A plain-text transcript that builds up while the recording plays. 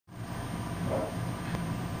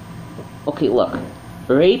Okay, look,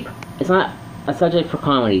 rape is not a subject for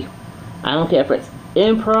comedy. I don't care if it's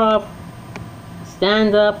improv,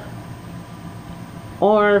 stand-up,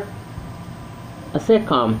 or a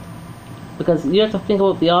sitcom, because you have to think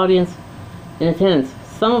about the audience in attendance.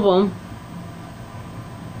 Some of them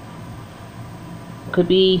could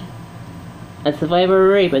be a survivor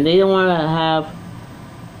of rape, and they don't want to have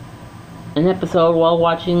an episode while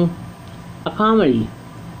watching a comedy.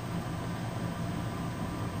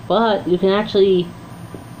 But you can actually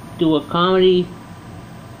do a comedy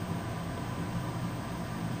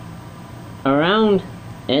around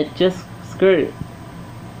it, just skirt it,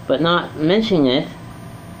 but not mentioning it.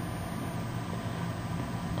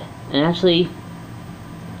 And actually,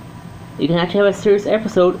 you can actually have a serious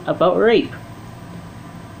episode about rape.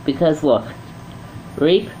 Because look,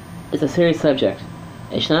 rape is a serious subject.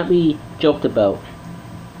 It should not be joked about.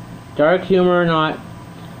 Dark humor or not,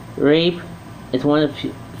 rape is one of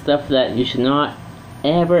the stuff that you should not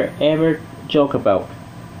ever joke about.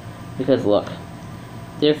 Because look,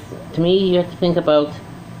 to me, you have to think about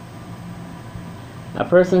a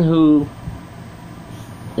person who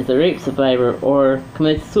is a rape survivor or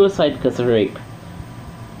commits suicide because of rape.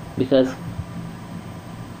 Because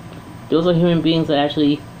those are human beings that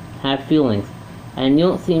actually have feelings. And you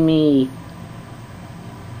don't see me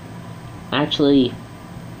actually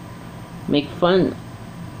make fun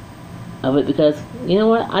of it, because you know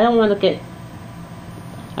what, I don't want to get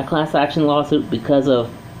a class action lawsuit because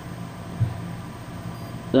of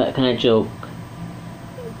that kind of joke.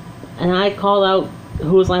 And I called out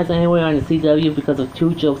Whose Lines Anyway on the CW because of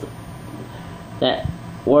 2 jokes that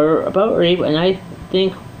were about rape, and I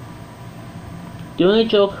think doing a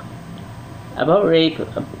joke about rape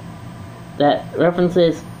that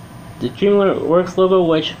references the DreamWorks logo,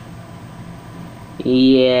 which,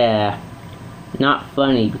 yeah, not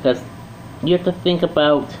funny, because you have to think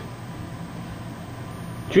about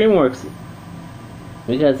DreamWorks,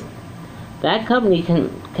 because that company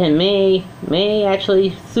may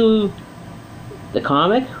actually sue the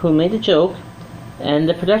comic who made the joke and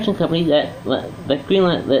the production company that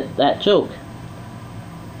greenlit that joke.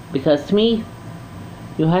 Because to me,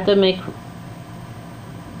 you have to make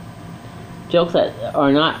jokes that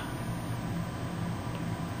are not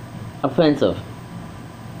offensive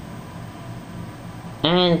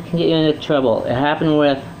and can get you into trouble. It happened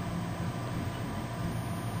with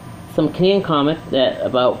some Canadian comic that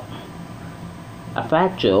about a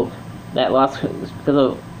fat joke that lost because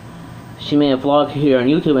of, she made a vlog here on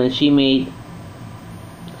YouTube, and she made,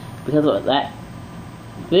 because of that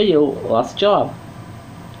video, lost a job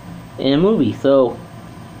in a movie. So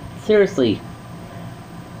seriously,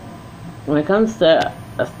 when it comes to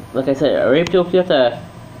like I said, a rape joke, you have to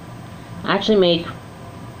actually make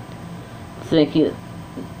think you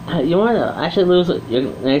want to actually lose your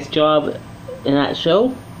nice job in that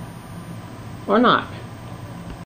show or not.